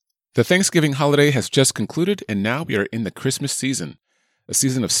The Thanksgiving holiday has just concluded, and now we are in the Christmas season, a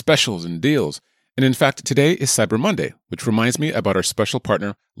season of specials and deals. And in fact, today is Cyber Monday, which reminds me about our special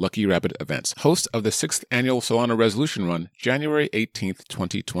partner, Lucky Rabbit Events, host of the 6th annual Solana Resolution Run, January 18th,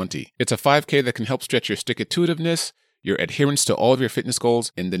 2020. It's a 5K that can help stretch your stick-to-itiveness, your adherence to all of your fitness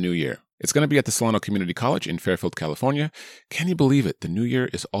goals in the new year. It's going to be at the Solano Community College in Fairfield, California. Can you believe it? The new year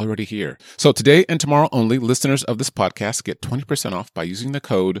is already here. So today and tomorrow only, listeners of this podcast get 20% off by using the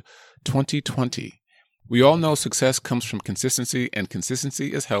code 2020. We all know success comes from consistency, and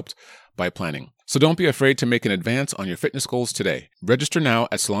consistency is helped by planning. So don't be afraid to make an advance on your fitness goals today. Register now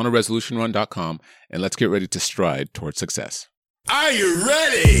at SolanaResolutionRun.com, and let's get ready to stride towards success. Are you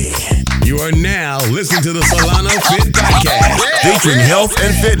ready? You are now listening to the Solano Fit Podcast, featuring health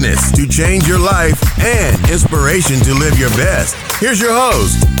and fitness to change your life and inspiration to live your best. Here's your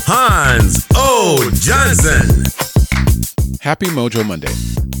host, Hans O. Johnson. Happy Mojo Monday.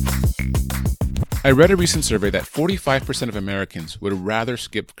 I read a recent survey that 45% of Americans would rather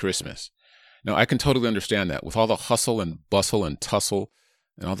skip Christmas. Now, I can totally understand that. With all the hustle and bustle and tussle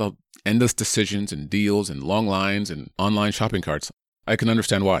and all the endless decisions and deals and long lines and online shopping carts, I can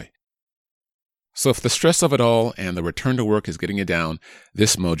understand why. So if the stress of it all and the return to work is getting you down,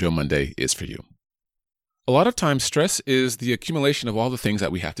 this Mojo Monday is for you. A lot of times, stress is the accumulation of all the things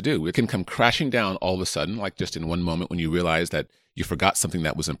that we have to do. It can come crashing down all of a sudden, like just in one moment when you realize that you forgot something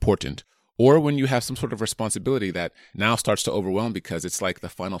that was important, or when you have some sort of responsibility that now starts to overwhelm because it's like the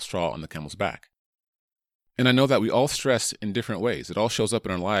final straw on the camel's back. And I know that we all stress in different ways. It all shows up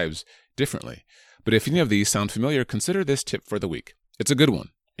in our lives differently. But if any of these sound familiar, consider this tip for the week. It's a good one.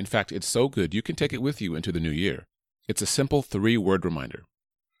 In fact, it's so good you can take it with you into the new year. It's a simple 3-word reminder.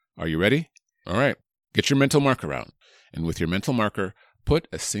 Are you ready? All right. Get your mental marker out. And with your mental marker, put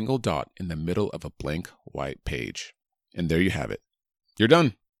a single dot in the middle of a blank white page. And there you have it. You're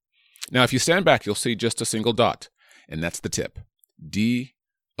done. Now, if you stand back, you'll see just a single dot. And that's the tip.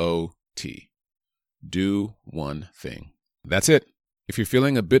 D-O-T. Do one thing. That's it. If you're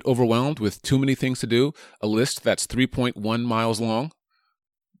feeling a bit overwhelmed with too many things to do, a list that's 3.1 miles long,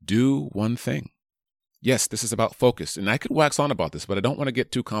 do one thing. Yes, this is about focus, and I could wax on about this, but I don't want to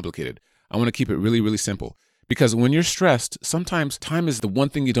get too complicated. I want to keep it really, really simple. Because when you're stressed, sometimes time is the one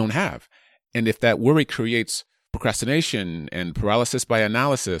thing you don't have. And if that worry creates procrastination and paralysis by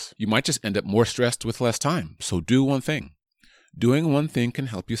analysis, you might just end up more stressed with less time. So do one thing. Doing one thing can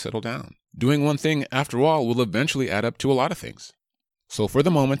help you settle down. Doing one thing, after all, will eventually add up to a lot of things. So for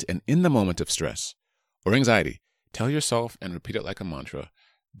the moment and in the moment of stress or anxiety, tell yourself and repeat it like a mantra,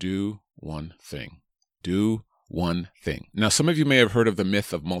 do one thing. Do one thing. Now, some of you may have heard of the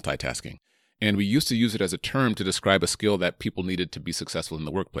myth of multitasking, and we used to use it as a term to describe a skill that people needed to be successful in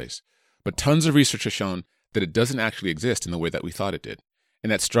the workplace. But tons of research has shown that it doesn't actually exist in the way that we thought it did,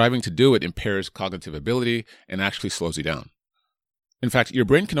 and that striving to do it impairs cognitive ability and actually slows you down. In fact, your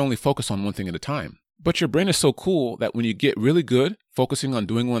brain can only focus on one thing at a time, but your brain is so cool that when you get really good focusing on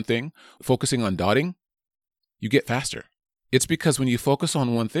doing one thing, focusing on dotting, you get faster. It's because when you focus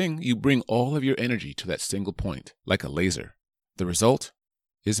on one thing, you bring all of your energy to that single point, like a laser. The result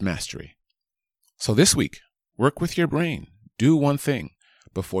is mastery. So this week, work with your brain. Do one thing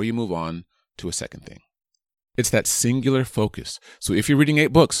before you move on to a second thing. It's that singular focus. So if you're reading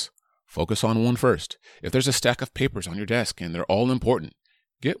 8 books, focus on one first. If there's a stack of papers on your desk and they're all important,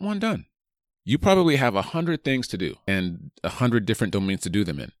 get one done. You probably have 100 things to do and 100 different domains to do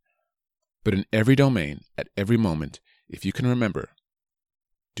them in. But in every domain, at every moment, if you can remember,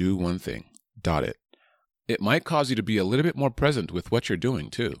 do one thing, dot it. It might cause you to be a little bit more present with what you're doing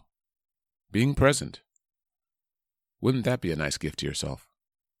too. Being present. Wouldn't that be a nice gift to yourself?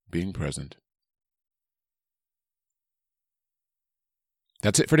 Being present.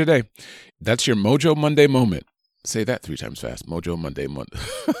 That's it for today. That's your Mojo Monday moment. Say that 3 times fast. Mojo Monday moment.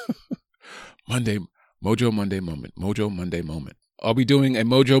 Mojo Monday moment. Mojo Monday moment. I'll be doing a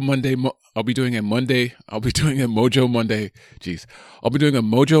Mojo Monday. I'll be doing a Mojo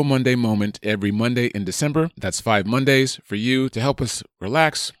Monday moment every Monday in December. That's 5 Mondays for you to help us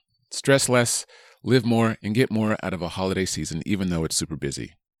relax, stress less, live more, and get more out of a holiday season, even though it's super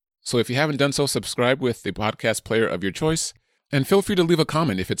busy. So if you haven't done so, subscribe with the podcast player of your choice. And feel free to leave a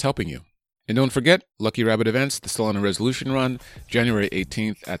comment if it's helping you. And don't forget, Lucky Rabbit Events, the Solano Resolution Run, January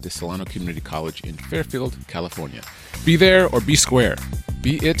 18th at the Solano Community College in Fairfield, California. Be there or be square.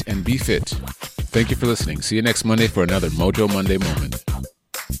 Be it and be fit. Thank you for listening. See you next Monday for another Mojo Monday moment.